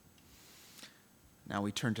Now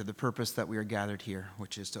we turn to the purpose that we are gathered here,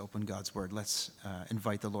 which is to open God's Word. Let's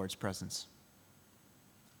invite the Lord's presence.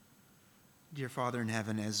 Dear Father in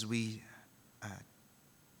heaven, as we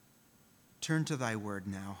turn to thy Word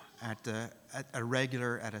now, at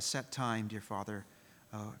a set time, dear Father,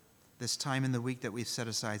 this time in the week that we've set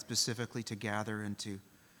aside specifically to gather and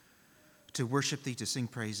to worship thee, to sing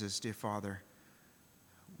praises, dear Father,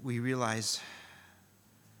 we realize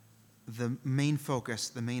the main focus,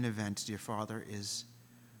 the main event, dear Father, is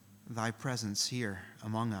thy presence here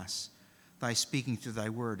among us, thy speaking through thy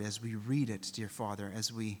word as we read it, dear Father,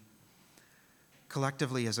 as we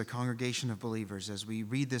collectively as a congregation of believers, as we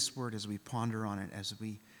read this word, as we ponder on it, as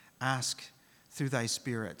we ask through thy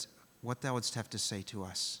Spirit what thou wouldst have to say to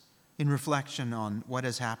us, in reflection on what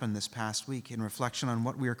has happened this past week, in reflection on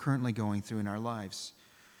what we are currently going through in our lives,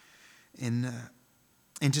 in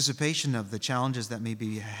anticipation of the challenges that may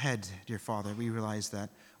be ahead, dear Father. We realize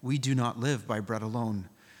that we do not live by bread alone.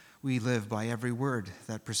 We live by every word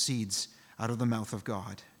that proceeds out of the mouth of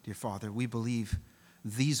God, dear Father. We believe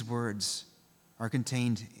these words are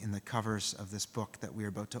contained in the covers of this book that we are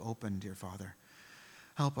about to open, dear Father.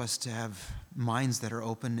 Help us to have minds that are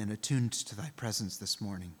open and attuned to thy presence this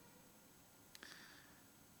morning.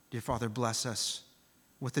 Dear Father, bless us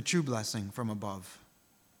with the true blessing from above.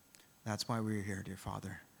 That's why we're here, dear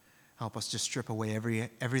Father. Help us to strip away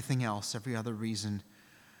everything else, every other reason,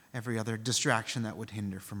 every other distraction that would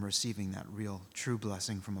hinder from receiving that real, true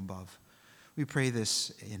blessing from above. We pray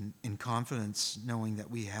this in confidence, knowing that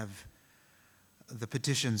we have the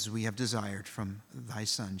petitions we have desired from thy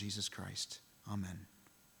Son, Jesus Christ. Amen.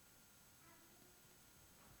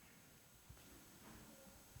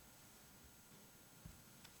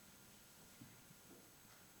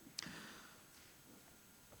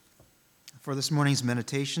 For this morning's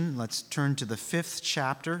meditation, let's turn to the 5th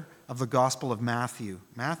chapter of the Gospel of Matthew.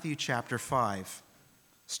 Matthew chapter 5,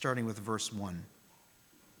 starting with verse 1.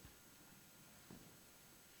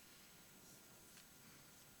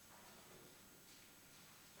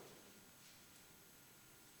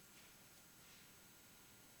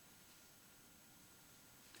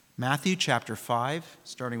 Matthew chapter 5,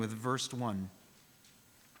 starting with verse 1.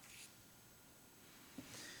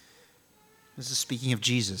 This is speaking of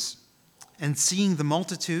Jesus. And seeing the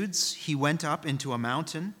multitudes, he went up into a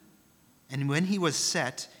mountain, and when he was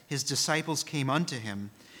set, his disciples came unto him,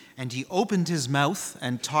 and he opened his mouth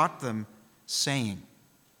and taught them, saying,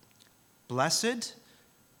 Blessed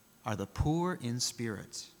are the poor in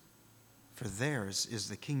spirit, for theirs is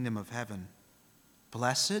the kingdom of heaven.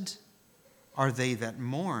 Blessed are they that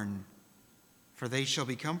mourn, for they shall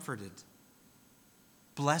be comforted.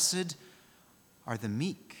 Blessed are the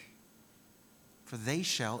meek, for they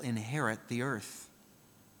shall inherit the earth.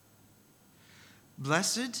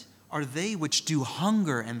 Blessed are they which do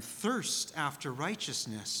hunger and thirst after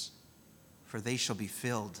righteousness, for they shall be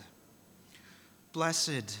filled.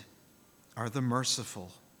 Blessed are the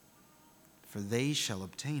merciful, for they shall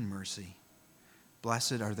obtain mercy.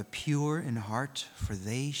 Blessed are the pure in heart, for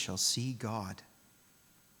they shall see God.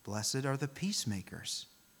 Blessed are the peacemakers,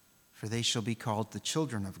 for they shall be called the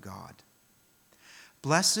children of God.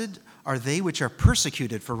 Blessed are they which are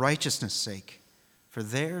persecuted for righteousness' sake, for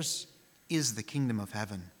theirs is the kingdom of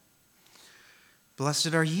heaven.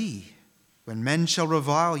 Blessed are ye, when men shall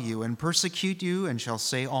revile you and persecute you, and shall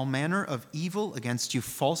say all manner of evil against you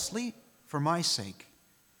falsely for my sake.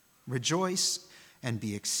 Rejoice and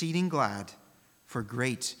be exceeding glad, for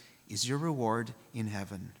great is your reward in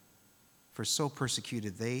heaven. For so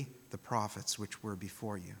persecuted they the prophets which were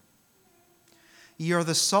before you. Ye are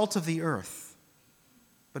the salt of the earth.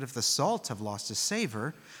 But if the salt have lost its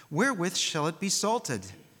savor, wherewith shall it be salted?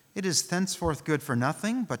 It is thenceforth good for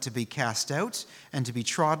nothing, but to be cast out and to be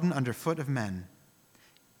trodden under foot of men.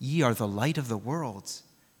 Ye are the light of the world.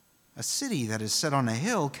 A city that is set on a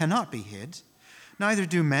hill cannot be hid. Neither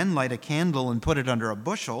do men light a candle and put it under a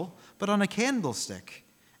bushel, but on a candlestick,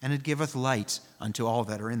 and it giveth light unto all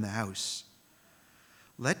that are in the house.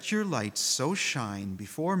 Let your light so shine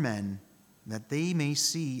before men that they may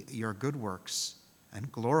see your good works and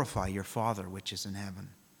glorify your Father which is in heaven.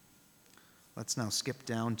 Let's now skip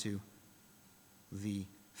down to the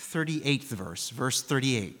 38th verse, verse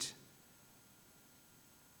 38.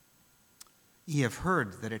 Ye have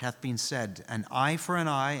heard that it hath been said, an eye for an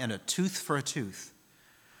eye, and a tooth for a tooth.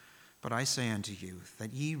 But I say unto you,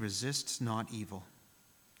 that ye resist not evil.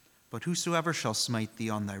 But whosoever shall smite thee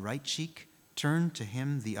on thy right cheek, turn to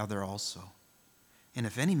him the other also. And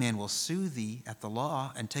if any man will sue thee at the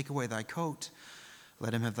law, and take away thy coat,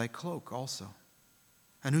 let him have thy cloak also.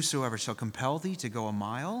 And whosoever shall compel thee to go a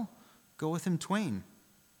mile, go with him twain.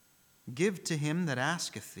 Give to him that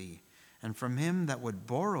asketh thee, and from him that would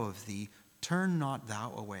borrow of thee, turn not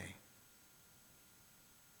thou away.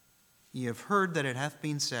 Ye have heard that it hath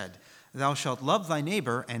been said, Thou shalt love thy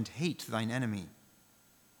neighbor and hate thine enemy.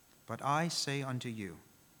 But I say unto you,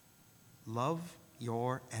 love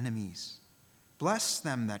your enemies. Bless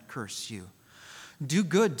them that curse you. Do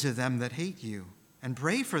good to them that hate you, and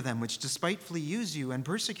pray for them which despitefully use you and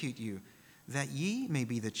persecute you, that ye may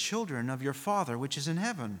be the children of your Father which is in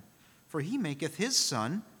heaven. For he maketh his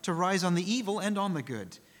sun to rise on the evil and on the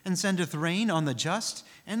good, and sendeth rain on the just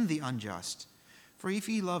and the unjust. For if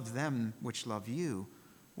ye love them which love you,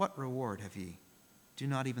 what reward have ye? Do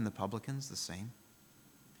not even the publicans the same?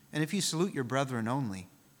 And if ye salute your brethren only,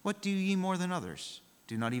 what do ye more than others?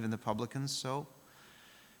 Do not even the publicans so?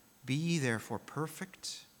 Be ye therefore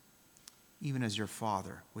perfect, even as your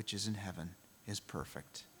Father which is in heaven is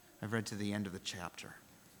perfect. I've read to the end of the chapter.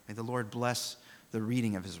 May the Lord bless the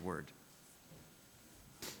reading of his word.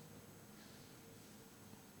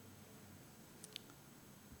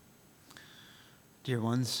 Dear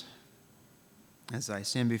ones, as I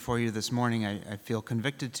stand before you this morning, I feel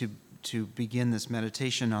convicted to begin this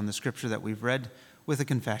meditation on the scripture that we've read with a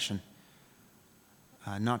confession.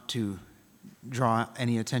 Not to draw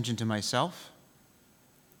any attention to myself,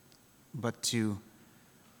 but to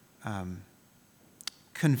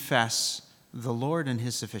confess the Lord and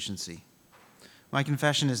his sufficiency. My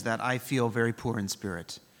confession is that I feel very poor in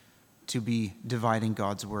spirit to be dividing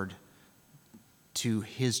God's word to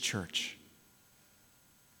his church.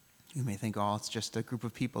 You may think, it's just a group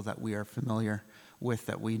of people that we are familiar with,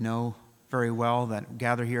 that we know very well, that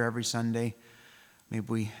gather here every Sunday. Maybe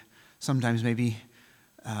we sometimes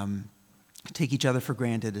take each other for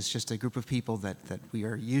granted. It's just a group of people that we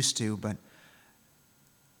are used to, but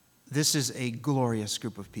this is a glorious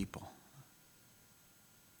group of people.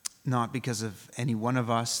 Not because of any one of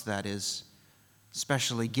us that is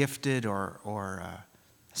specially gifted or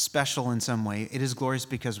special in some way. It is glorious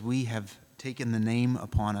because we have taken the name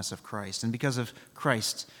upon us of Christ, and because of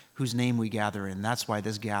Christ, whose name we gather in. That's why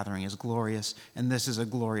this gathering is glorious, and this is a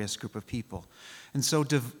glorious group of people. And so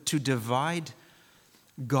to divide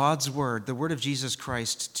God's word, the word of Jesus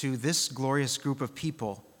Christ, to this glorious group of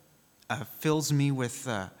people fills me with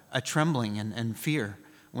a trembling and fear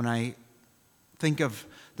when I think of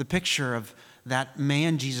the picture of that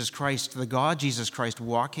man Jesus Christ, the God Jesus Christ,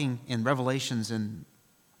 walking in Revelations in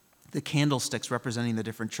the candlesticks representing the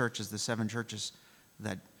different churches, the 7 churches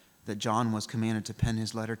that John was commanded to pen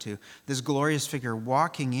his letter to. This glorious figure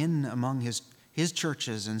walking in among his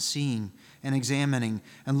churches and seeing and examining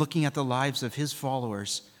and looking at the lives of his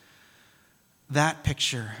followers. That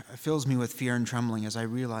picture fills me with fear and trembling as I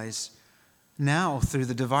realize now, through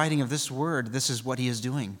the dividing of this word, this is what he is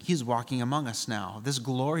doing. He's walking among us now. This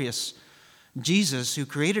glorious Jesus who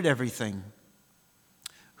created everything,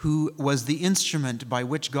 who was the instrument by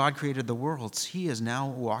which God created the worlds, he is now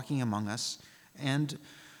walking among us, and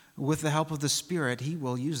with the help of the Spirit, he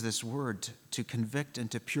will use this word to convict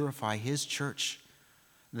and to purify his church.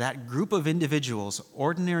 That group of individuals,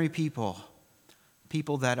 ordinary people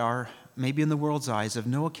that are maybe in the world's eyes of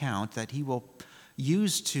no account, that he will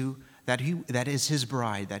use that is his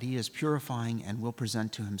bride, that he is purifying and will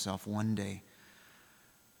present to himself one day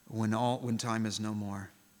when time is no more.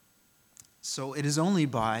 So it is only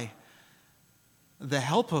by the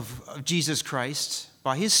help of Jesus Christ,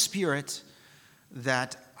 by his Spirit,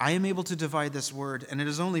 that I am able to divide this word, and it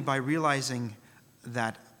is only by realizing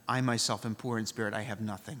that I myself am poor in spirit. I have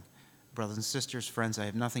nothing. Brothers and sisters, friends, I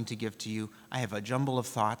have nothing to give to you. I have a jumble of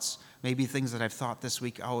thoughts, maybe things that I've thought this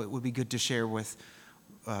week, it would be good to share with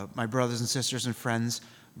my brothers and sisters and friends,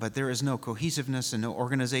 but there is no cohesiveness and no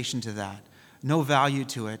organization to that, no value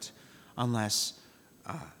to it, unless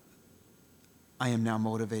I am now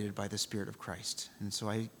motivated by the Spirit of Christ. And so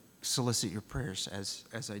I solicit your prayers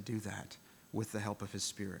as I do that with the help of his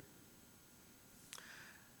Spirit.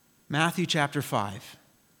 Matthew chapter 5,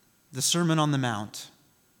 the Sermon on the Mount,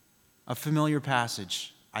 a familiar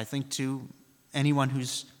passage, I think, to anyone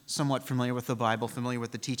who's somewhat familiar with the Bible, familiar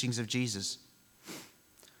with the teachings of Jesus.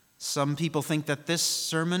 Some people think that this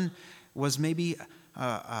sermon was maybe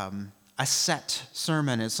a set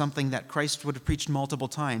sermon. It's something that Christ would have preached multiple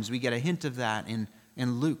times. We get a hint of that in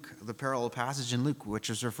Luke, the parallel passage in Luke,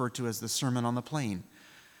 which is referred to as the Sermon on the Plain,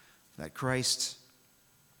 that Christ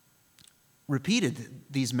repeated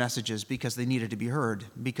these messages because they needed to be heard,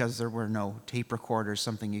 because there were no tape recorders,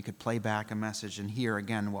 something you could play back a message and hear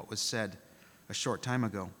again what was said a short time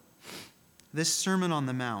ago. This Sermon on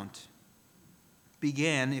the Mount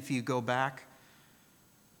began, if you go back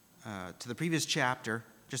to the previous chapter,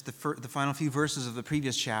 just the final few verses of the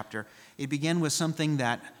previous chapter, it began with something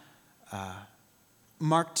that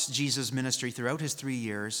marked Jesus' ministry throughout his 3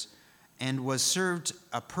 years and was served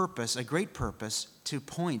a purpose, a great purpose, to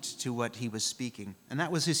point to what he was speaking. And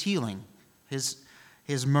that was his healing, his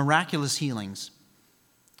miraculous healings.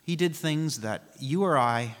 He did things that you or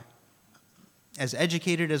I, as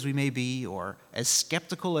educated as we may be or as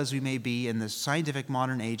skeptical as we may be in the scientific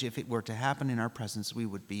modern age, if it were to happen in our presence, we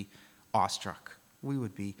would be awestruck. We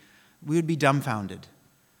would be dumbfounded.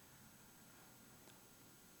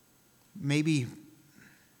 Maybe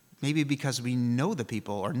because we know the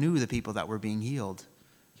people or knew the people that were being healed.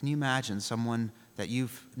 Can you imagine someone that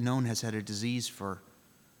you've known has had a disease for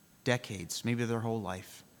decades, maybe their whole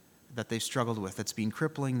life, that they've struggled with, that's been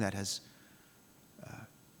crippling, that has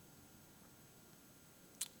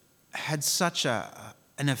had such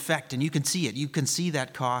an effect, and you can see it. You can see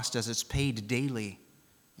that cost as it's paid daily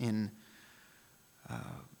in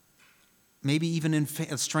maybe even in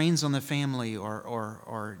strains on the family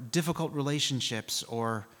or difficult relationships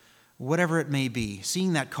or whatever it may be.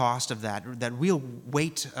 Seeing that cost of that real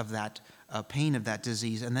weight of that pain of that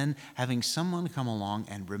disease, and then having someone come along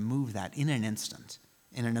and remove that in an instant,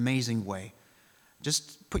 in an amazing way.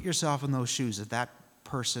 Just put yourself in those shoes of that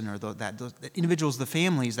person or those individuals, the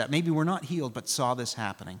families that maybe were not healed but saw this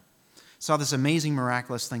happening, saw this amazing,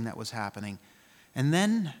 miraculous thing that was happening. And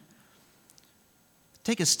then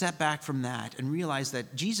take a step back from that and realize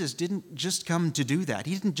that Jesus didn't just come to do that.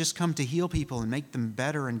 He didn't just come to heal people and make them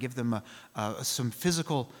better and give them some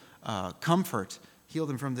physical comfort, heal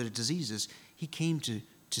them from their diseases. He came to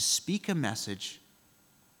speak a message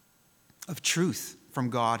of truth from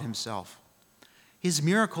God himself. His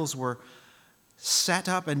miracles were set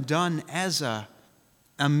up and done as a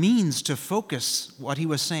means to focus what he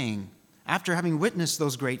was saying. After having witnessed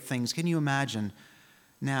those great things, can you imagine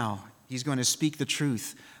now he's going to speak the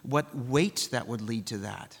truth? What weight that would lead to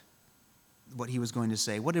that, what he was going to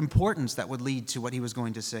say, what importance that would lead to what he was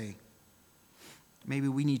going to say. Maybe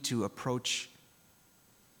we need to approach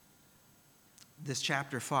this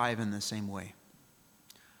chapter 5 in the same way.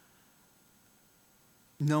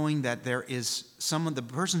 Knowing that there is someone, the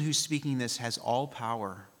person who's speaking this has all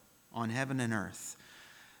power on heaven and earth.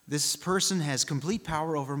 This person has complete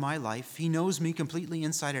power over my life. He knows me completely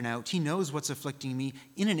inside and out. He knows what's afflicting me.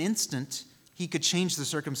 In an instant, he could change the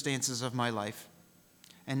circumstances of my life.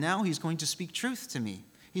 And now he's going to speak truth to me.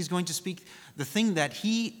 He's going to speak the thing that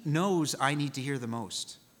he knows I need to hear the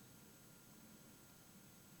most.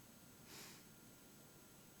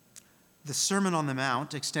 The Sermon on the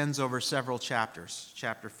Mount extends over several chapters,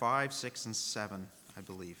 chapter 5, 6, and 7, I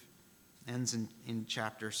believe. Ends in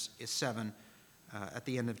chapter 7, at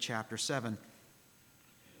the end of chapter 7.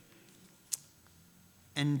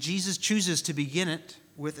 And Jesus chooses to begin it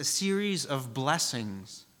with a series of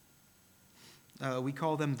blessings. We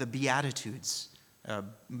call them the Beatitudes.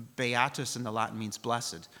 Beatus in the Latin means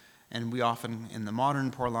blessed. And we often, in the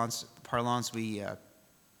modern parlance we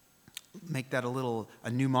make that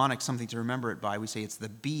a mnemonic, something to remember it by. We say it's the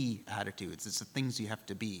Beatitudes. It's the things you have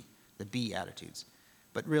to be, the Beatitudes.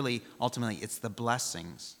 But really, ultimately, it's the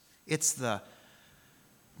blessings. It's the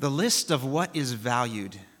list of what is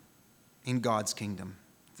valued in God's kingdom.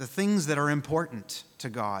 The things that are important to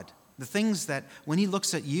God. The things that, when he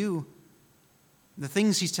looks at you, the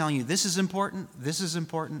things he's telling you, this is important,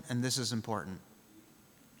 and this is important.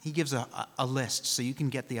 He gives a list so you can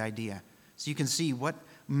get the idea. So you can see what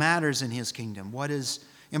matters in his kingdom, what is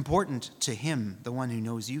important to him, the one who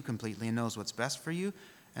knows you completely and knows what's best for you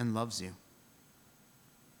and loves you.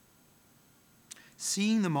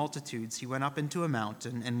 Seeing the multitudes, he went up into a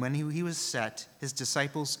mountain, and when he was set, his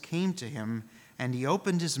disciples came to him, and he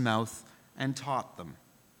opened his mouth and taught them.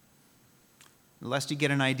 Lest you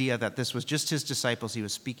get an idea that this was just his disciples he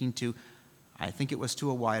was speaking to, I think it was to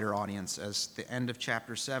a wider audience, as the end of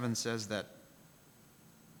chapter 7 says that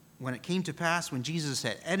when it came to pass, when Jesus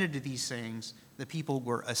had ended these sayings, the people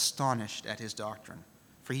were astonished at his doctrine,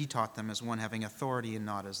 for he taught them as one having authority and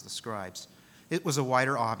not as the scribes. It was a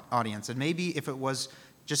wider audience, and maybe if it was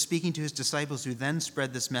just speaking to his disciples who then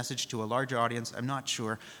spread this message to a larger audience, I'm not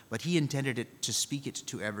sure, but he intended it to speak it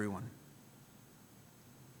to everyone.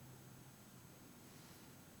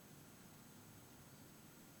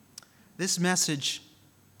 This message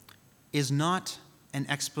is not an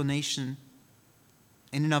explanation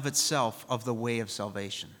in and of itself of the way of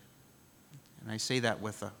salvation. And I say that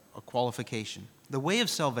with a qualification. The way of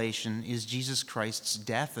salvation is Jesus Christ's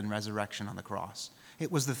death and resurrection on the cross.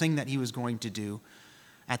 It was the thing that he was going to do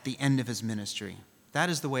at the end of his ministry. That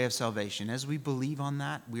is the way of salvation. As we believe on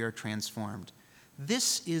that, we are transformed.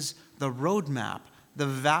 This is the roadmap, the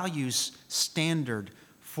values standard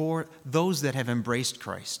for those that have embraced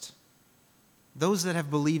Christ. Those that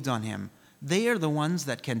have believed on him. They are the ones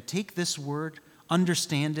that can take this word,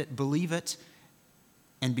 understand it, believe it,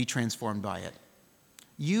 and be transformed by it.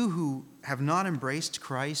 You who have not embraced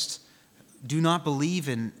Christ, do not believe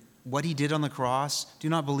in what he did on the cross, do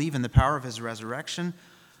not believe in the power of his resurrection,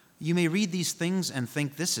 you may read these things and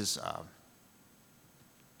think this is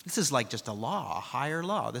like just a law, a higher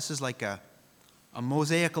law. This is like a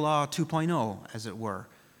Mosaic law 2.0, as it were.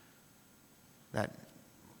 That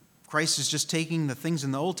Christ is just taking the things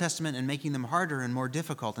in the Old Testament and making them harder and more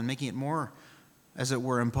difficult and making it more, as it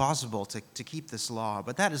were, impossible to keep this law.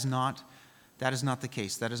 But that is not the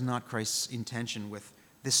case. That is not Christ's intention with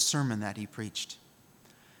this sermon that he preached.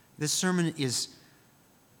 This sermon is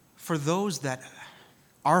for those that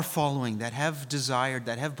are following, that have desired,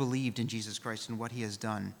 that have believed in Jesus Christ and what he has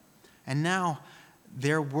done. And now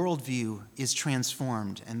their worldview is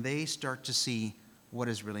transformed and they start to see what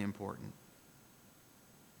is really important.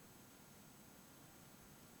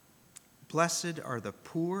 Blessed are the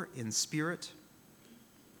poor in spirit,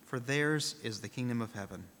 for theirs is the kingdom of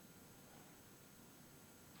heaven.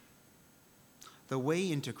 The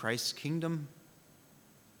way into Christ's kingdom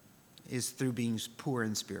is through being poor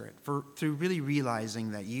in spirit, through really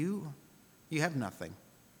realizing that you have nothing.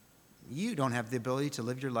 You don't have the ability to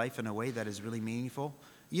live your life in a way that is really meaningful.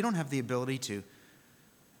 You don't have the ability to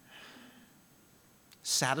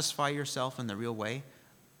satisfy yourself in the real way.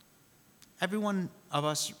 Every one of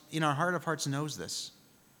us in our heart of hearts knows this.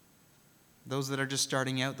 Those that are just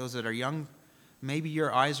starting out, those that are young, maybe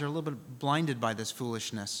your eyes are a little bit blinded by this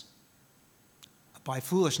foolishness. By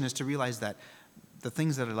foolishness to realize that the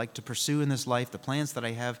things that I like to pursue in this life, the plans that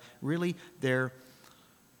I have, really they're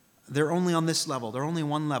only on this level. They're only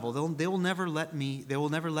one level. They will never let me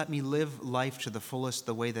live life to the fullest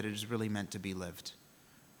the way that it is really meant to be lived.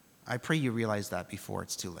 I pray you realize that before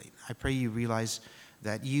it's too late. I pray you realize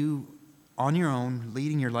that you, on your own,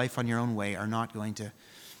 leading your life on your own way, are not going to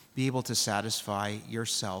be able to satisfy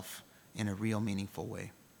yourself in a real, meaningful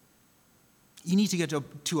way. You need to get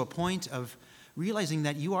to a point of realizing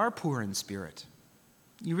that you are poor in spirit.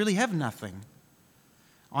 You really have nothing.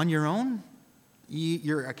 On your own,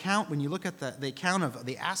 your account, when you look at the account of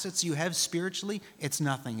the assets you have spiritually, it's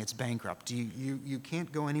nothing. It's bankrupt. You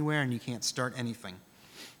can't go anywhere and you can't start anything.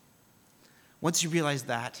 Once you realize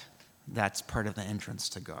that, that's part of the entrance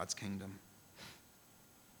to God's kingdom.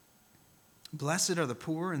 Blessed are the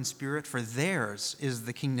poor in spirit, for theirs is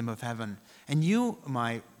the kingdom of heaven. And you,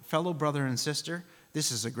 my fellow brother and sister,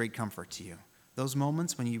 this is a great comfort to you. Those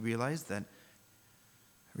moments when you realize that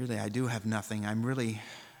really I do have nothing.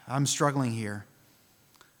 I'm struggling here.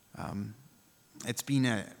 It's been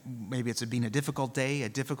a difficult day, a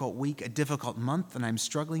difficult week, a difficult month, and I'm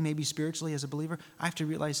struggling maybe spiritually as a believer. I have to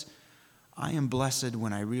realize I am blessed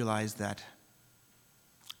when I realize that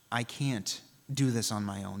I can't do this on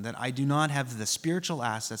my own, that I do not have the spiritual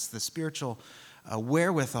assets, the spiritual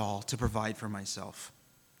wherewithal to provide for myself.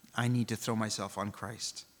 I need to throw myself on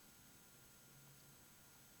Christ.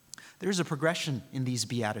 There's a progression in these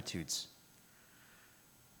Beatitudes.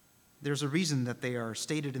 There's a reason that they are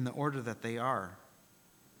stated in the order that they are.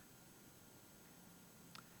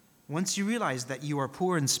 Once you realize that you are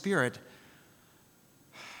poor in spirit,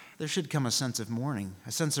 there should come a sense of mourning,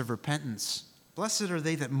 a sense of repentance. Blessed are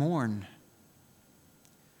they that mourn.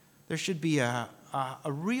 There should be a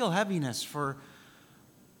real heaviness for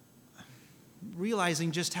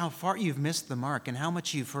realizing just how far you've missed the mark and how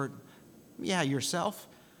much you've hurt, yourself,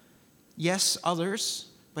 yes, others,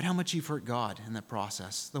 but how much you've hurt God in that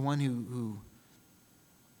process. The one who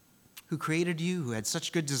created you, who had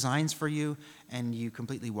such good designs for you, and you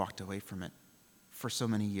completely walked away from it for so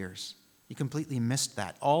many years. You completely missed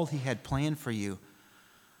that. All he had planned for you,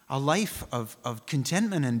 a life of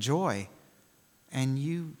contentment and joy, and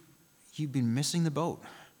you've been missing the boat.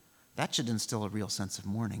 That should instill a real sense of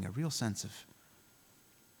mourning, a real sense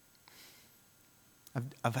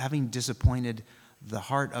of having disappointed the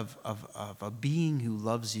heart of a being who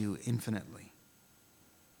loves you infinitely.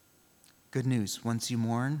 Good news, once you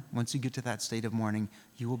mourn, once you get to that state of mourning,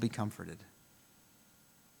 you will be comforted.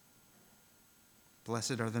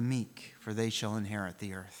 Blessed are the meek, for they shall inherit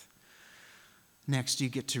the earth. Next, you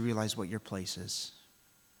get to realize what your place is,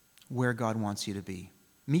 where God wants you to be.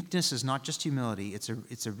 Meekness is not just humility, it's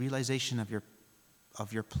a realization of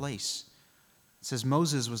your place. It says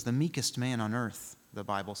Moses was the meekest man on earth, the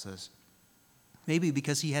Bible says. Maybe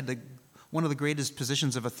because he had one of the greatest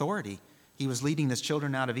positions of authority. He was leading his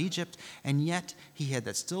children out of Egypt, and yet he had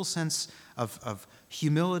that still sense of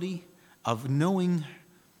humility, of knowing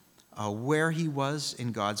where he was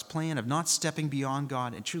in God's plan, of not stepping beyond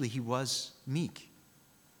God, and truly he was meek.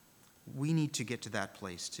 We need to get to that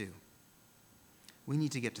place too. We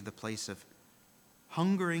need to get to the place of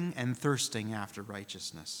hungering and thirsting after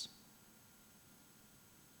righteousness.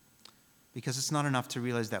 Because it's not enough to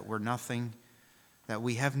realize that we're nothing, that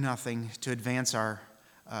we have nothing to advance our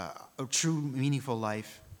true, meaningful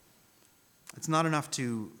life. It's not enough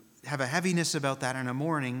to have a heaviness about that in a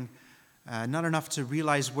morning, not enough to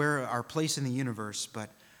realize where our place in the universe, but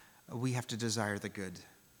we have to desire the good.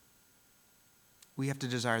 We have to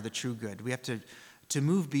desire the true good. We have to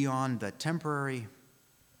move beyond the temporary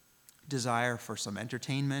desire for some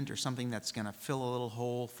entertainment or something that's going to fill a little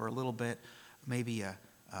hole for a little bit, maybe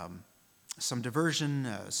some diversion,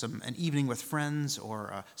 an evening with friends,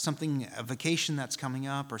 or a vacation that's coming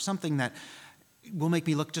up, or something that will make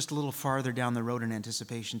me look just a little farther down the road in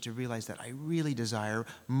anticipation to realize that I really desire,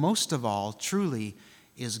 most of all, truly,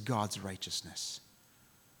 is God's righteousness.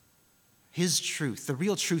 His truth, the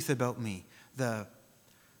real truth about me, the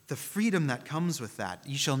freedom that comes with that.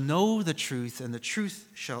 You shall know the truth, and the truth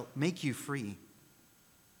shall make you free.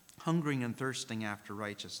 Hungering and thirsting after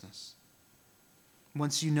righteousness.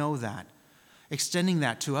 Once you know that, extending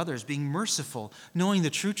that to others, being merciful, knowing the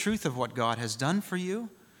true truth of what God has done for you,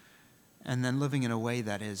 and then living in a way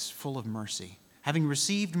that is full of mercy. Having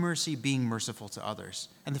received mercy, being merciful to others,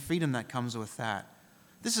 and the freedom that comes with that.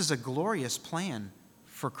 This is a glorious plan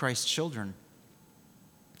for Christ's children.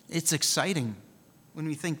 It's exciting when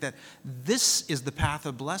we think that this is the path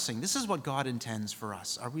of blessing. This is what God intends for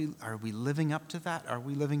us. Are we living up to that? Are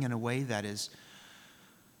we living in a way that is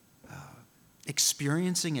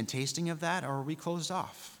experiencing and tasting of that, or are we closed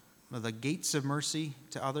off? Are the gates of mercy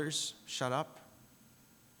to others shut up?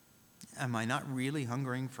 Am I not really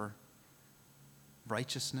hungering for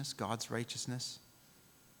righteousness, God's righteousness?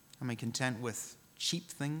 Am I content with cheap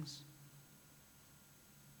things?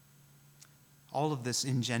 All of this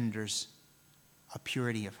engenders a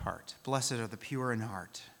purity of heart. Blessed are the pure in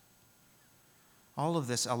heart. All of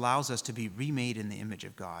this allows us to be remade in the image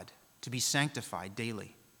of God, to be sanctified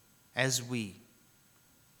daily as we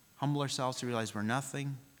humble ourselves to realize we're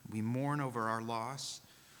nothing, we mourn over our loss,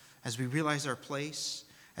 as we realize our place,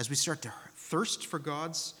 as we start to thirst for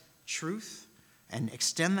God's truth and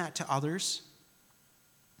extend that to others.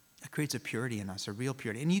 It creates a purity in us, a real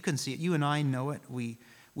purity. And you can see it. You and I know it. We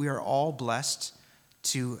are all blessed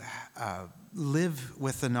to live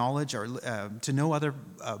with the knowledge, or to know other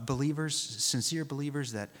believers, sincere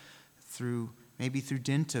believers that maybe through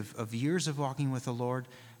dint of years of walking with the Lord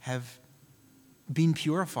have been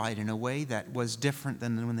purified in a way that was different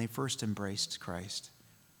than when they first embraced Christ.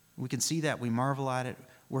 We can see that. We marvel at it.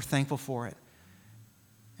 We're thankful for it.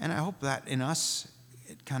 And I hope that in us,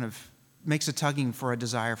 it kind of makes a tugging for a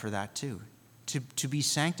desire for that too. To be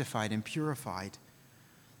sanctified and purified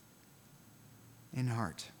in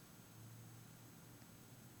heart.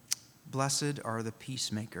 Blessed are the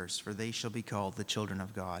peacemakers, for they shall be called the children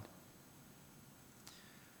of God.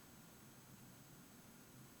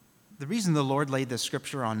 The reason the Lord laid this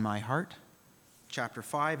scripture on my heart, chapter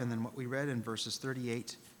 5, and then what we read in verses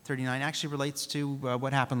 38, 39, actually relates to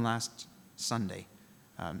what happened last Sunday.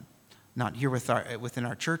 Not here within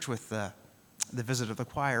our church with the visit of the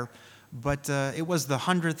choir, but it was the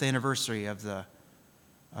 100th anniversary of the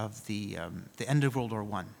end of World War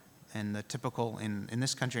I, and the typical in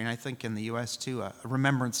this country, and I think in the U.S. too, a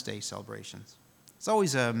Remembrance Day celebrations. It's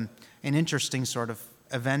always an interesting sort of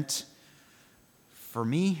event for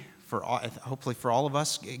me, hopefully for all of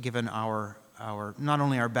us, given our not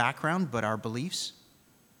only our background but our beliefs.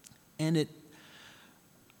 And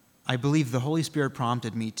I believe the Holy Spirit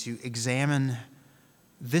prompted me to examine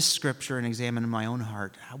this scripture and examine in my own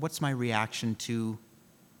heart, what's my reaction to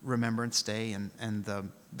Remembrance Day and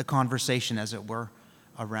the conversation, as it were,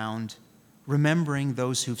 around remembering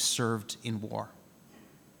those who've served in war.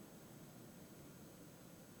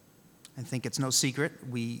 I think it's no secret,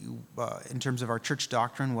 we, in terms of our church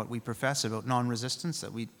doctrine, what we profess about non-resistance,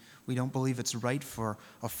 that we don't believe it's right for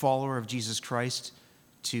a follower of Jesus Christ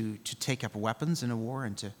to take up weapons in a war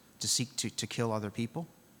and to seek to kill other people.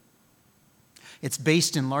 It's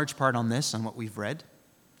based in large part on what we've read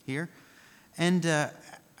here. And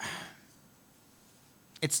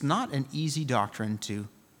it's not an easy doctrine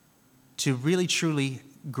to really truly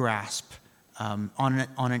grasp on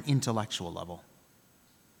an intellectual level.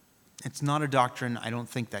 It's not a doctrine, I don't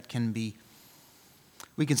think, that can be...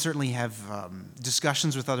 We can certainly have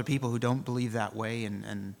discussions with other people who don't believe that way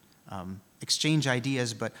and exchange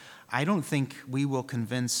ideas, but I don't think we will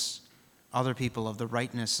convince other people of the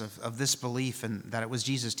rightness of this belief and that it was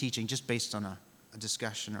Jesus' teaching just based on a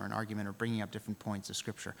discussion or an argument or bringing up different points of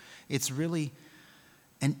Scripture. It's really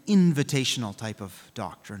an invitational type of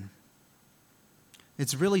doctrine.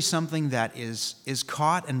 It's really something that is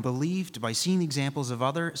caught and believed by seeing the examples of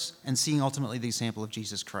others and seeing ultimately the example of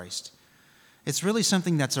Jesus Christ. It's really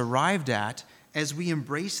something that's arrived at as we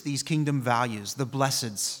embrace these kingdom values, the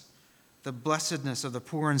blesseds, the blessedness of the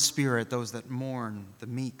poor in spirit, those that mourn, the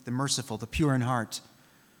meek, the merciful, the pure in heart,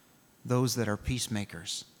 those that are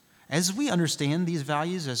peacemakers. As we understand these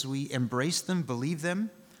values, as we embrace them, believe them,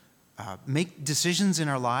 make decisions in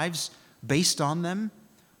our lives based on them,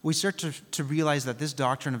 we start to realize that this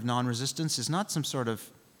doctrine of non-resistance is not some sort of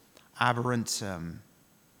aberrant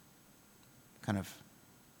kind of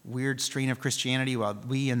weird strain of Christianity while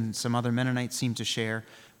we and some other Mennonites seem to share,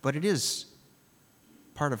 but it is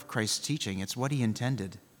part of Christ's teaching. It's what he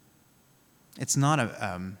intended. It's not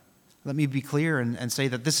let me be clear and say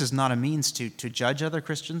that this is not a means to judge other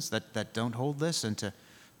Christians that don't hold this and to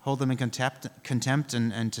hold them in contempt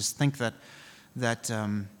and to think that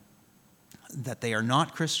they are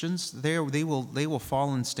not Christians. They will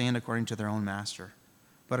fall and stand according to their own master.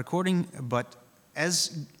 But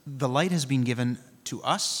as the light has been given to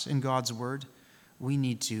us in God's word, we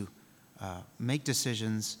need to make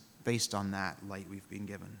decisions based on that light we've been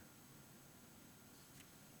given.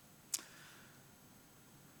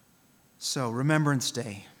 So, Remembrance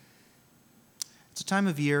Day. It's a time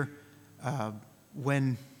of year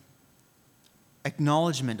when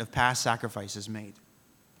acknowledgement of past sacrifice is made.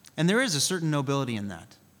 And there is a certain nobility in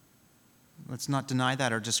that. Let's not deny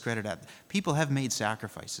that or discredit that. People have made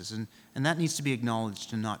sacrifices, and that needs to be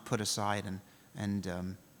acknowledged and not put aside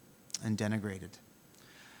and denigrated.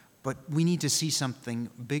 But we need to see something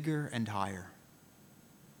bigger and higher.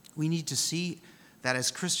 We need to see that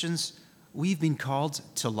as Christians, we've been called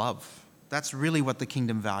to love. That's really what the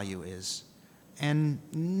kingdom value is. And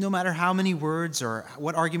no matter how many words or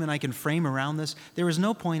what argument I can frame around this, there is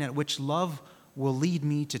no point at which love will lead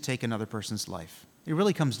me to take another person's life. It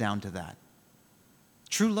really comes down to that.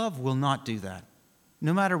 True love will not do that.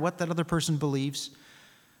 No matter what that other person believes,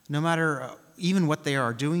 no matter even what they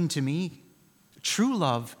are doing to me, true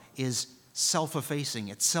love is self-effacing.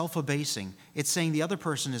 It's self-abasing. It's saying the other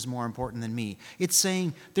person is more important than me. It's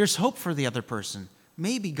saying there's hope for the other person.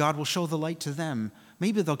 Maybe God will show the light to them.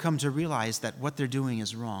 Maybe they'll come to realize that what they're doing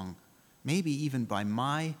is wrong. Maybe even by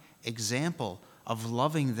my example of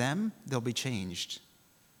loving them, they'll be changed.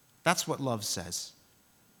 That's what love says.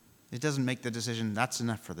 It doesn't make the decision, that's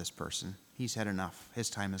enough for this person. He's had enough. His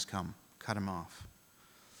time has come. Cut him off.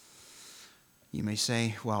 You may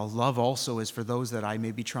say, well, love also is for those that I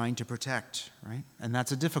may be trying to protect, right? And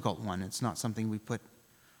that's a difficult one. It's not something we put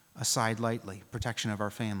aside lightly, protection of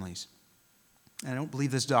our families. And I don't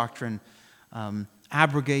believe this doctrine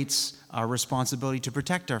abrogates our responsibility to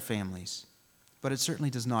protect our families, but it certainly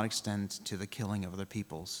does not extend to the killing of other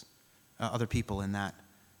people in that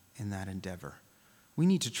endeavor. We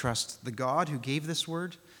need to trust the God who gave this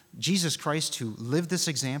word, Jesus Christ who lived this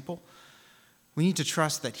example. We need to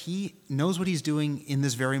trust that he knows what he's doing in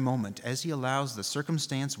this very moment as he allows the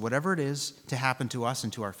circumstance, whatever it is, to happen to us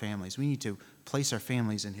and to our families. We need to place our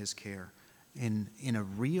families in his care in a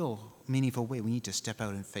real, meaningful way. We need to step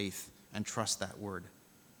out in faith and trust that word.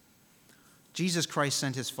 Jesus Christ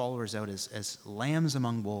sent his followers out as lambs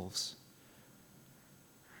among wolves.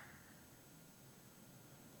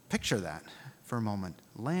 Picture that for a moment.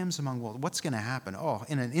 Lambs among wolves. What's going to happen? Oh,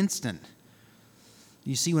 in an instant.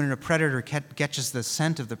 You see, when a predator catches the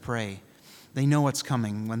scent of the prey, they know what's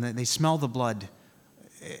coming. When they smell the blood,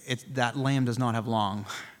 that lamb does not have long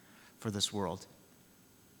for this world.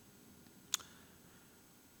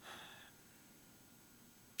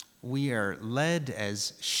 We are led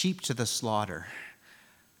as sheep to the slaughter,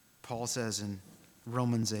 Paul says in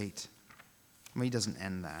Romans 8. Well, he doesn't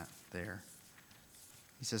end that there.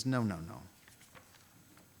 He says, no.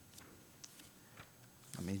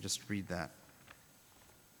 Let me just read that.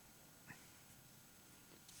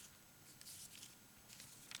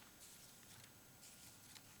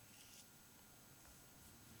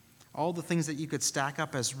 All the things that you could stack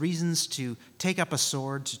up as reasons to take up a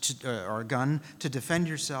sword or a gun to defend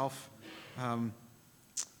yourself.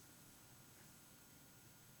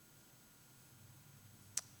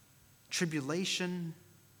 Tribulation,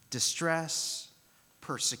 distress,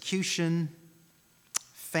 persecution,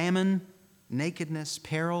 famine, nakedness,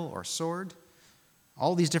 peril, or sword.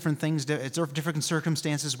 All these different things, it's different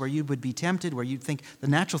circumstances where you would be tempted, where you'd think the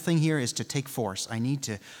natural thing here is to take force. I need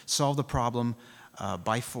to solve the problem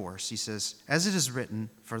by force. He says, as it is written,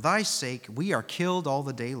 for thy sake we are killed all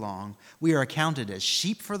the day long. We are accounted as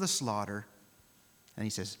sheep for the slaughter. And he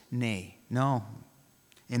says, nay, no.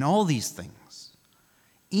 In all these things,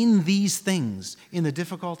 in the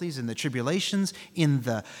difficulties, in the tribulations, in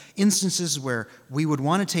the instances where we would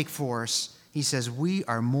want to take force, he says, we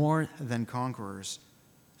are more than conquerors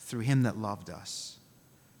through him that loved us.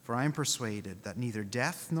 For I am persuaded that neither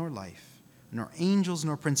death nor life, nor angels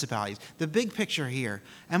nor principalities. The big picture here,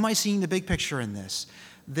 am I seeing the big picture in this?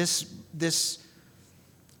 This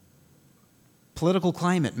political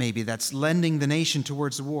climate maybe that's lending the nation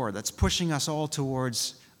towards war, that's pushing us all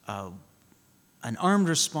towards an armed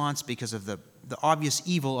response because of the obvious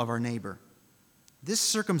evil of our neighbor. This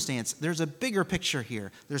circumstance, there's a bigger picture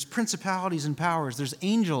here. There's principalities and powers. There's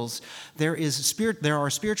angels. There are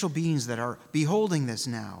spiritual beings that are beholding this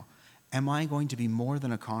now. Am I going to be more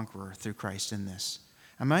than a conqueror through Christ in this?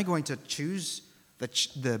 Am I going to choose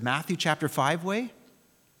the Matthew chapter 5 way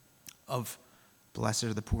of blessed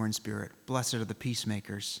are the poor in spirit, blessed are the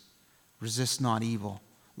peacemakers, resist not evil,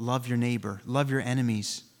 love your neighbor, love your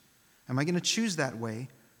enemies? Am I going to choose that way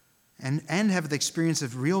and have the experience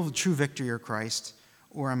of real, true victory of Christ,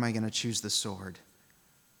 or am I going to choose the sword?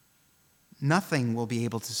 Nothing will be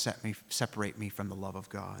able to separate me from the love of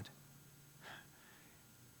God.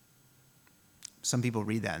 Some people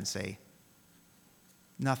read that and say,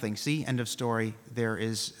 nothing. See, end of story. There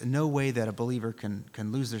is no way that a believer can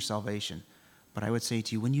lose their salvation. But I would say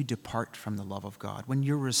to you, when you depart from the love of God, when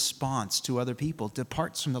your response to other people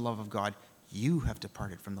departs from the love of God, you have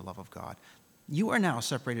departed from the love of God. You are now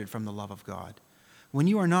separated from the love of God. When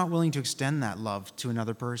you are not willing to extend that love to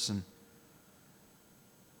another person,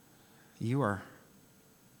 you are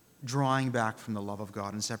drawing back from the love of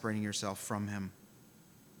God and separating yourself from him.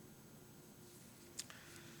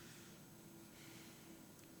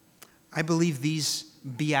 I believe these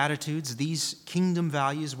beatitudes, these kingdom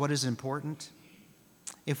values, what is important,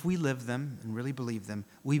 if we live them and really believe them,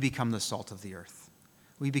 we become the salt of the earth.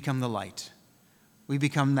 We become the light. We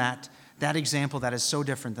become that example that is so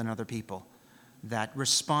different than other people. That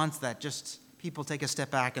response that just people take a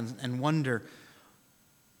step back and wonder,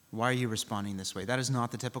 why are you responding this way? That is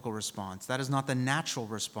not the typical response. That is not the natural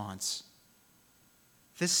response.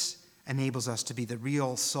 This enables us to be the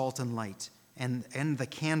real salt and light and the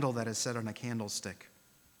candle that is set on a candlestick.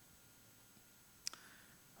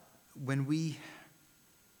 When we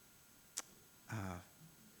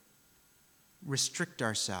restrict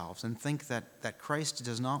ourselves and think that Christ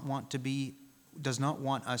does not want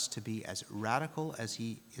us to be as radical as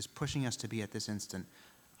he is pushing us to be at this instant,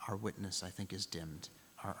 our witness, I think, is dimmed.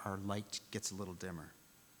 Our light gets a little dimmer.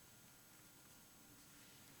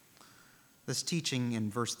 This teaching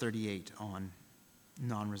in verse 38 on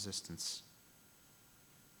non-resistance.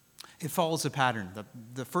 It follows a pattern.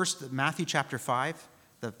 The first, Matthew chapter 5,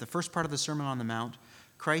 the first part of the Sermon on the Mount,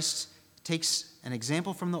 Christ takes an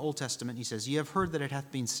example from the Old Testament. He says, "Ye have heard that it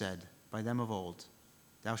hath been said by them of old,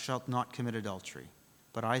 Thou shalt not commit adultery,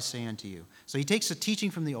 but I say unto you." So he takes a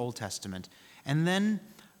teaching from the Old Testament, and then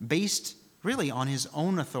based really on his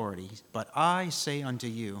own authority, "But I say unto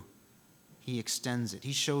you," he extends it.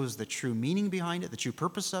 He shows the true meaning behind it, the true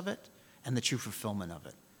purpose of it, and the true fulfillment of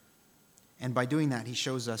it. And by doing that, he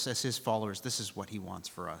shows us as his followers, this is what he wants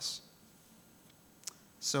for us.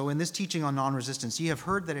 So in this teaching on non-resistance, ye have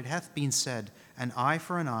heard that it hath been said, an eye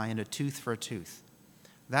for an eye and a tooth for a tooth.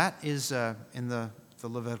 That is in the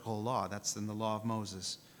Levitical law. That's in the law of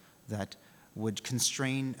Moses, that would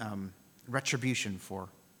constrain retribution for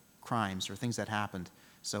crimes or things that happened.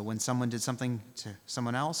 So when someone did something to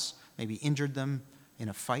someone else, maybe injured them in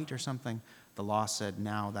a fight or something, the law said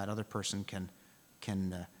now that other person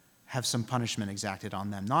can have some punishment exacted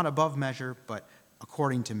on them. Not above measure, but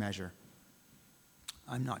according to measure.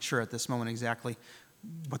 I'm not sure at this moment exactly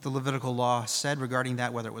what the Levitical law said regarding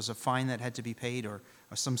that, whether it was a fine that had to be paid or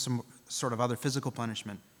some sort of other physical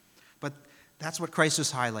punishment. But that's what Christ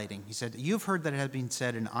was highlighting. He said, "You have heard that it had been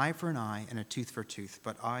said, an eye for an eye and a tooth for a tooth,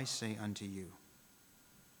 but I say unto you,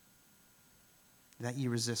 that ye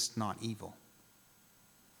resist not evil."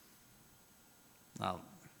 Well,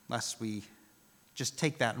 lest we just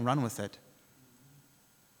take that and run with it,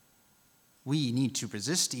 we need to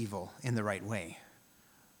resist evil in the right way.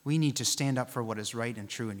 We need to stand up for what is right and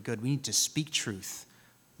true and good. We need to speak truth.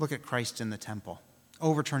 Look at Christ in the temple,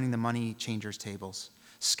 overturning the money changers' tables,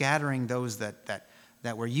 scattering those that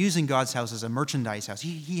were using God's house as a merchandise house.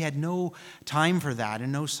 He had no time for that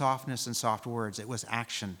and no softness and soft words. It was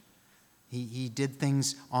action. He did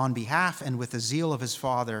things on behalf and with the zeal of his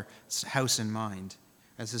Father's house in mind.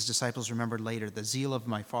 As his disciples remembered later, the zeal of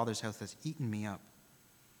my Father's house has eaten me up.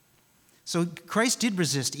 So Christ did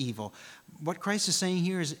resist evil. What Christ is saying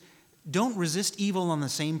here is, don't resist evil on the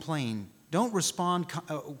same plane. Don't respond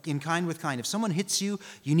in kind with kind. If someone hits you,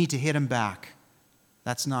 you need to hit him back.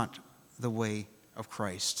 That's not the way of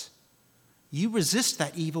Christ. You resist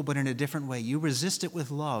that evil, but in a different way. You resist it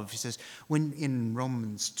with love. He says, when in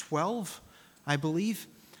Romans 12, I believe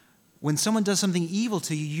when someone does something evil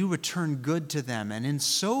to you, you return good to them. And in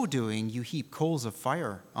so doing, you heap coals of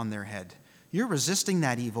fire on their head. You're resisting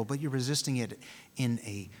that evil, but you're resisting it in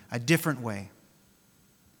a different way.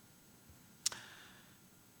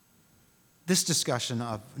 This discussion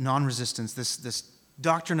of non-resistance, this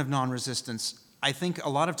doctrine of non-resistance, I think a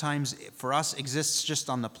lot of times for us exists just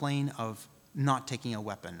on the plane of not taking a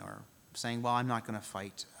weapon or saying, well, I'm not going to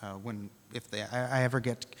fight. If I ever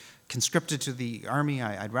get conscripted to the army,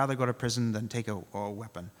 I'd rather go to prison than take a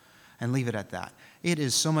weapon and leave it at that. It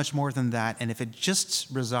is so much more than that, and if it just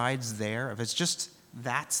resides there, if it's just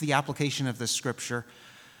that's the application of this scripture,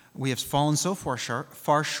 we have fallen so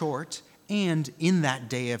far short, and in that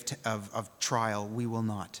day of trial, we will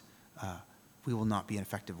not be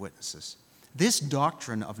effective witnesses. This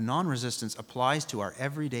doctrine of non-resistance applies to our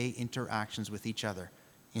everyday interactions with each other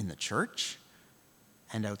in the church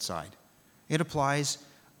and outside. It applies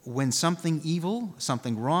when something evil,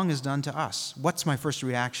 something wrong is done to us. What's my first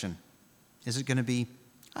reaction? Is it going to be,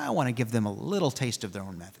 I want to give them a little taste of their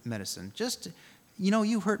own medicine? Just,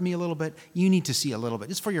 you hurt me a little bit. You need to see a little bit.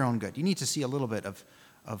 It's for your own good. You need to see a little bit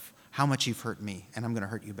of how much you've hurt me, and I'm going to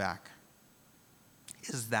hurt you back.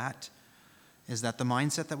 Is that the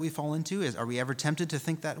mindset that we fall into? Are we ever tempted to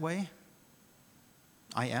think that way?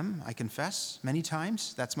 I am, I confess, many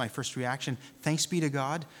times. That's my first reaction. Thanks be to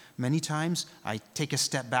God. Many times I take a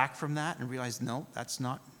step back from that and realize, no, that's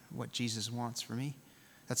not what Jesus wants for me.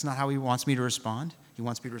 That's not how he wants me to respond. He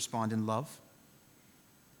wants me to respond in love.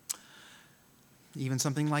 Even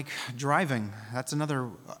something like driving, that's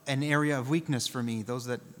an area of weakness for me. Those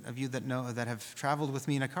of you that know, that have traveled with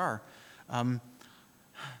me in a car.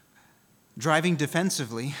 Driving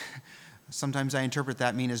defensively, sometimes I interpret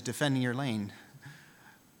that mean as defending your lane.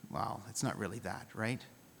 Wow, it's not really that, right?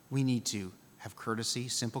 We need to have courtesy,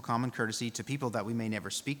 simple common courtesy to people that we may never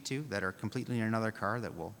speak to, that are completely in another car,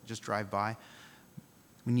 that will just drive by.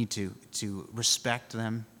 We need to respect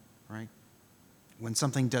them, right? When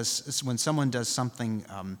someone does something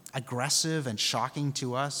aggressive and shocking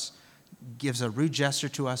to us, gives a rude gesture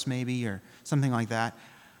to us maybe, or something like that,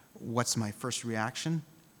 what's my first reaction?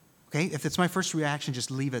 Okay, if it's my first reaction,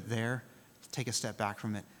 just leave it there. Take a step back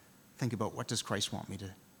from it. Think about, what does Christ want me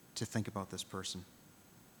to think about this person?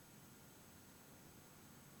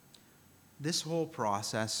 This whole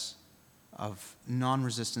process of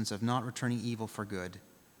non-resistance, of not returning evil for good,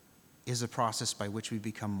 is a process by which we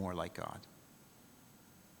become more like God.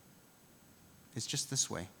 It's just this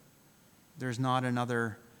way. There's not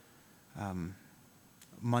another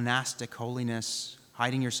monastic holiness,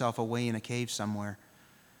 hiding yourself away in a cave somewhere.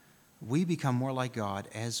 We become more like God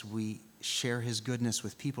as we share his goodness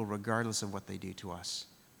with people regardless of what they do to us.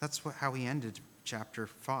 That's how he ended chapter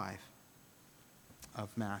 5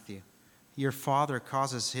 of Matthew. Your Father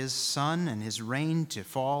causes his sun and his rain to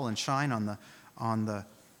fall and shine on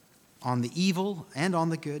the evil and on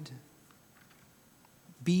the good.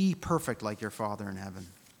 Be perfect like your Father in heaven.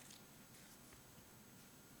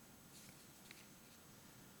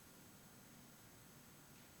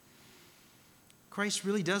 Christ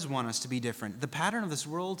really does want us to be different. The pattern of this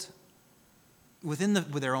world, with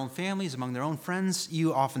their own families, among their own friends,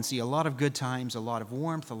 you often see a lot of good times, a lot of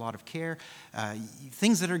warmth, a lot of care,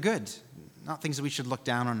 things that are good, not things that we should look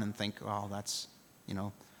down on and think, oh, that's,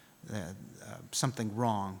 something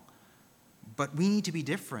wrong. But we need to be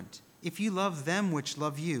different. If you love them which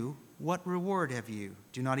love you, what reward have you?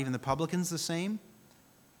 Do not even the publicans the same?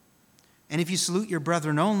 And if you salute your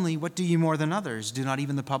brethren only, what do you more than others? Do not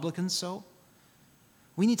even the publicans so?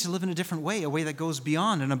 We need to live in a different way, a way that goes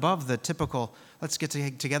beyond and above the typical, let's get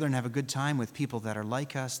together and have a good time with people that are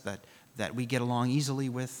like us, that we get along easily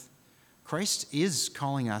with. Christ is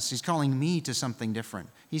calling us. He's calling me to something different.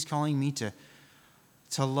 He's calling me to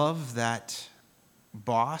love that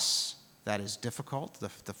boss that is difficult,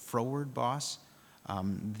 the froward boss,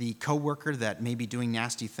 the coworker that may be doing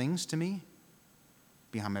nasty things to me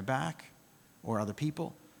behind my back or other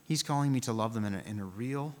people. He's calling me to love them in a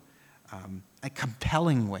real, a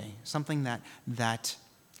compelling way, something that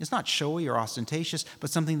is not showy or ostentatious,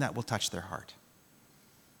 but something that will touch their heart.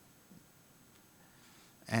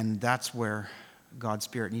 And that's where God's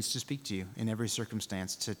Spirit needs to speak to you in every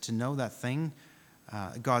circumstance, to know that thing.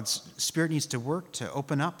 God's Spirit needs to work, to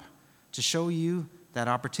open up, to show you that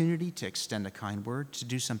opportunity to extend a kind word, to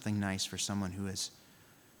do something nice for someone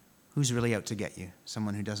who's really out to get you,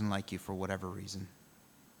 someone who doesn't like you for whatever reason.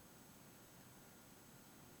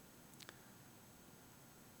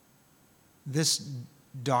 This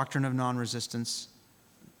doctrine of non-resistance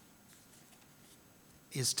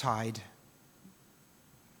is tied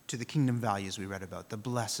to the kingdom values we read about, the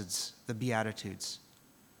blesseds, the beatitudes.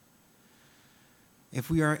 if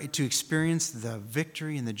we are to experience the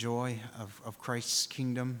victory and the joy of Christ's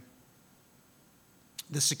kingdom,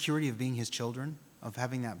 the security of being his children, of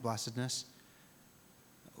having that blessedness,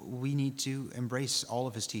 we need to embrace all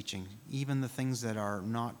of his teaching, even the things that are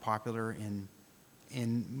not popular in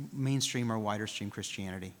mainstream or wider stream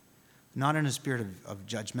Christianity. Not in a spirit of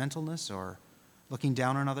judgmentalness or looking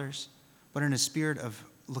down on others, but in a spirit of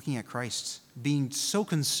looking at Christ, being so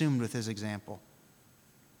consumed with his example.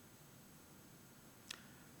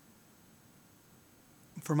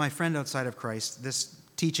 For my friend outside of Christ, this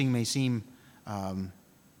teaching may seem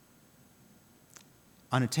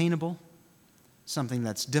unattainable, something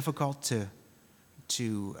that's difficult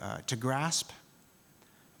to grasp,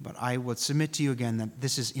 but I would submit to you again that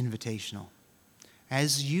this is invitational.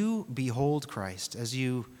 As you behold Christ, as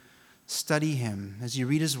you study him, as you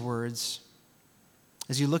read his words,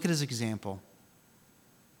 as you look at his example,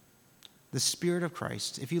 the Spirit of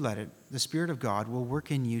Christ, if you let it, the Spirit of God will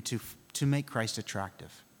work in you to make Christ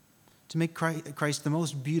attractive, to make Christ the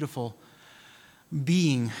most beautiful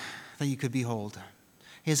being that you could behold.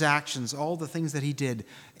 His actions, all the things that he did,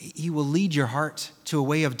 he will lead your heart to a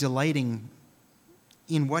way of delighting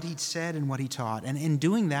in what he said and what he taught. And in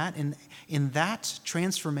doing that, in that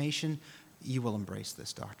transformation, you will embrace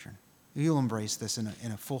this doctrine. You'll embrace this in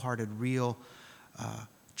a full-hearted, real,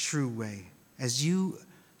 true way. As you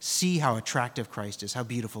see how attractive Christ is, how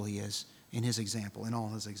beautiful he is in his example, in all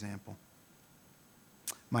his example.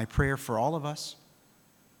 My prayer for all of us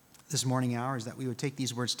this morning hour is that we would take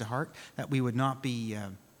these words to heart, that we would not be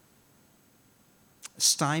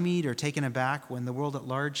stymied or taken aback when the world at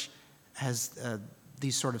large has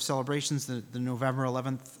these sort of celebrations, the November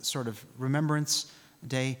 11th sort of remembrance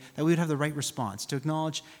day, that we would have the right response to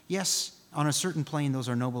acknowledge, yes, on a certain plane, those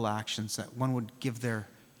are noble actions, that one would give their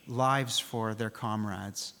lives for their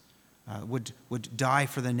comrades, would die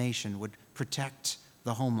for the nation, would protect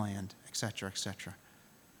the homeland, etc., etc.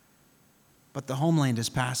 But the homeland is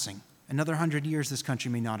passing. Another 100 years, this country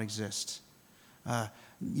may not exist.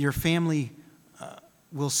 Your family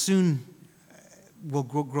will soon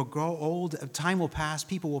grow old. Time will pass.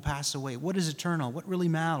 People will pass away. What is eternal? What really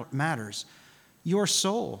matters? Your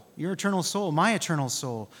soul, your eternal soul, my eternal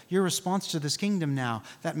soul, your response to this kingdom now,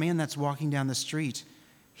 that man that's walking down the street,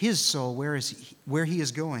 his soul, where he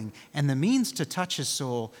is going. And the means to touch his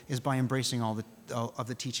soul is by embracing all of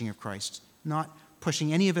the teaching of Christ, not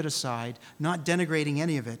pushing any of it aside, not denigrating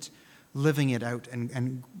any of it, living it out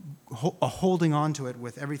and holding on to it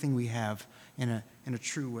with everything we have in a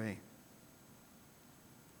true way.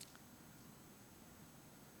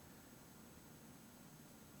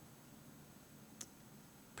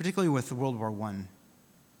 Particularly with World War I,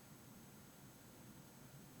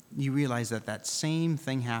 you realize that same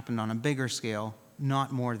thing happened on a bigger scale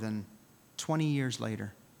not more than 20 years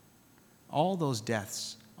later. All those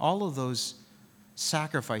deaths, all of those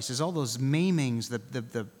sacrifices, all those maimings,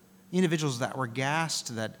 the individuals that were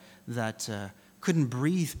gassed, that couldn't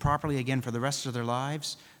breathe properly again for the rest of their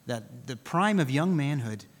lives, that the prime of young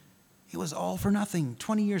manhood, it was all for nothing.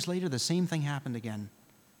 20 years later, the same thing happened again.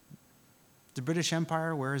 The British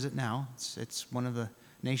Empire, where is it now? It's one of the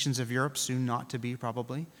nations of Europe, soon not to be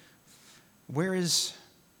probably. Where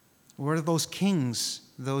are those kings,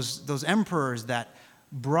 those emperors that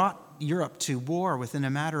brought Europe to war within a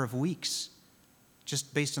matter of weeks,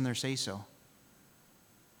 just based on their say-so?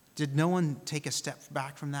 Did no one take a step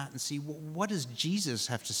back from that and see, what does Jesus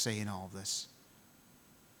have to say in all of this?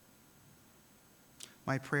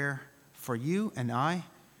 My prayer for you and I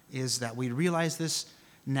is that we realize this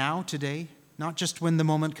now, today, not just when the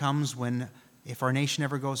moment comes if our nation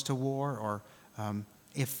ever goes to war or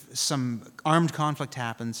if some armed conflict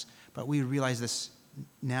happens, but we realize this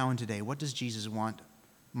now and today. What does Jesus want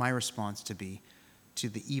my response to be to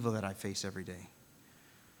the evil that I face every day?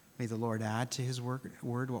 May the Lord add to his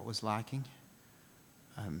word what was lacking.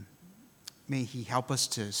 May he help us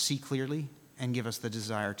to see clearly and give us the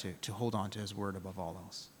desire to hold on to his word above all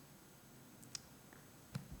else.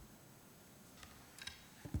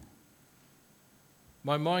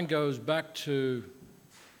 My mind goes back to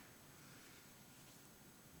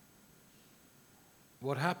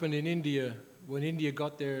what happened in India when India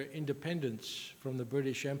got their independence from the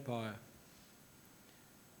British Empire.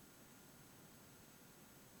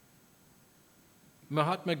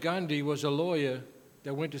 Mahatma Gandhi was a lawyer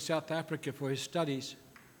that went to South Africa for his studies,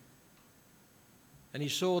 and he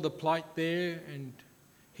saw the plight there, and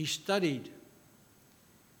he studied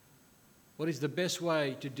what is the best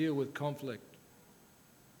way to deal with conflict.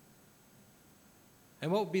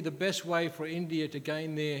 And what would be the best way for India to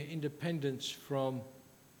gain their independence from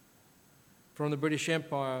the British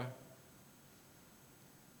Empire?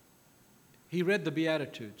 he read the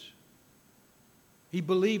Beatitudes. He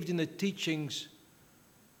believed in the teachings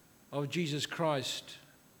of Jesus Christ,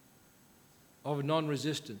 of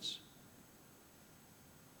non-resistance.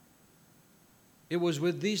 It was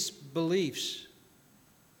with these beliefs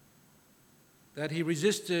that he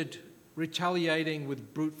resisted retaliating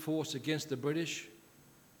with brute force against the British.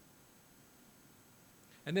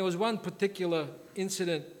 And there was one particular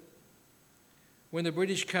incident when the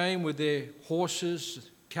British came with their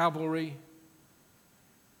horses, cavalry,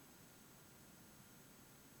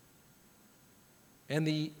 and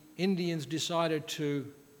the Indians decided to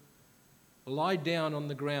lie down on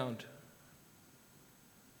the ground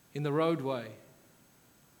in the roadway,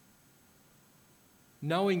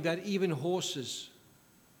 knowing that even horses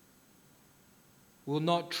will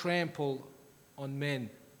not trample on men.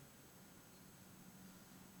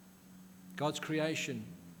 God's creation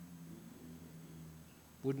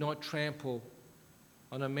would not trample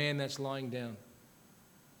on a man that's lying down.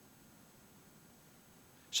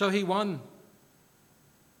 So he won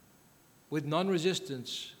with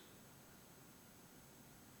non-resistance,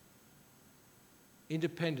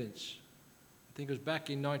 independence. I think it was back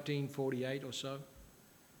in 1948 or so.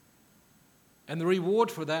 And the reward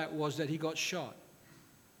for that was that he got shot.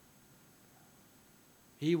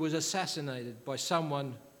 He was assassinated by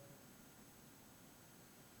someone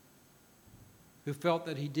who felt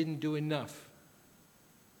that he didn't do enough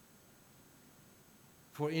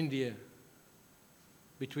for India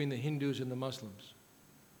between the Hindus and the Muslims.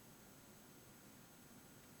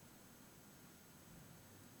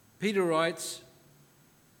 Peter writes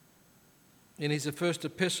in his first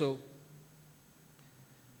epistle,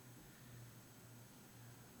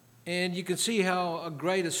 and you can see how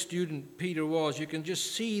great a student Peter was. You can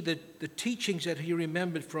just see the teachings that he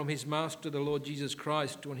remembered from his master, the Lord Jesus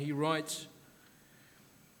Christ, when he writes,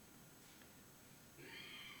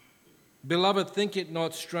 "Beloved, think it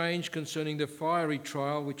not strange concerning the fiery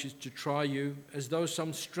trial which is to try you, as though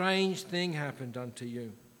some strange thing happened unto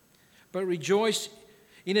you. But rejoice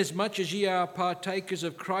inasmuch as ye are partakers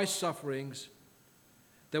of Christ's sufferings,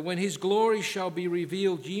 that when his glory shall be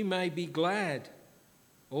revealed, ye may be glad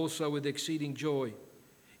also with exceeding joy.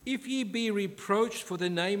 If ye be reproached for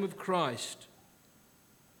the name of Christ,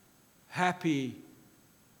 happy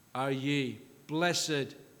are ye,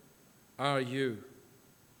 blessed are you.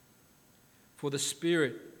 For the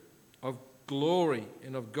Spirit of glory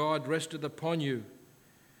and of God resteth upon you.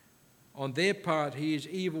 On their part he is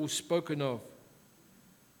evil spoken of,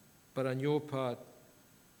 but on your part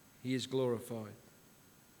he is glorified."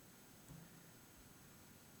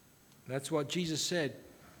 That's what Jesus said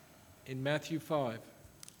in Matthew 5.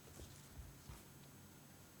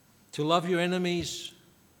 To love your enemies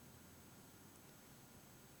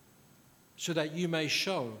so that you may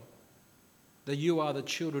show that you are the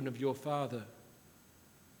children of your Father.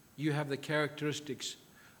 You have the characteristics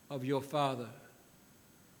of your Father,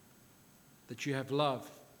 that you have love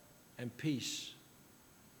and peace,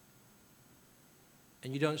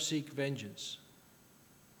 and you don't seek vengeance.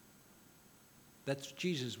 That's what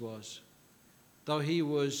Jesus was. Though he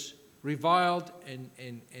was reviled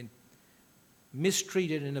and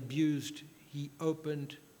mistreated and abused, he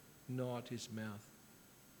opened not his mouth.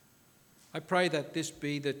 I pray that this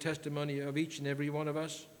be the testimony of each and every one of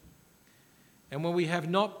us. And when we have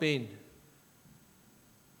not been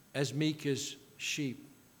as meek as sheep,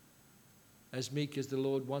 as meek as the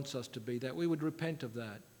Lord wants us to be, that we would repent of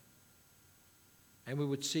that. And we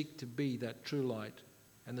would seek to be that true light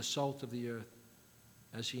and the salt of the earth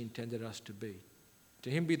as he intended us to be. To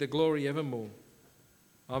him be the glory evermore.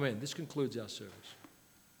 Amen. This concludes our service.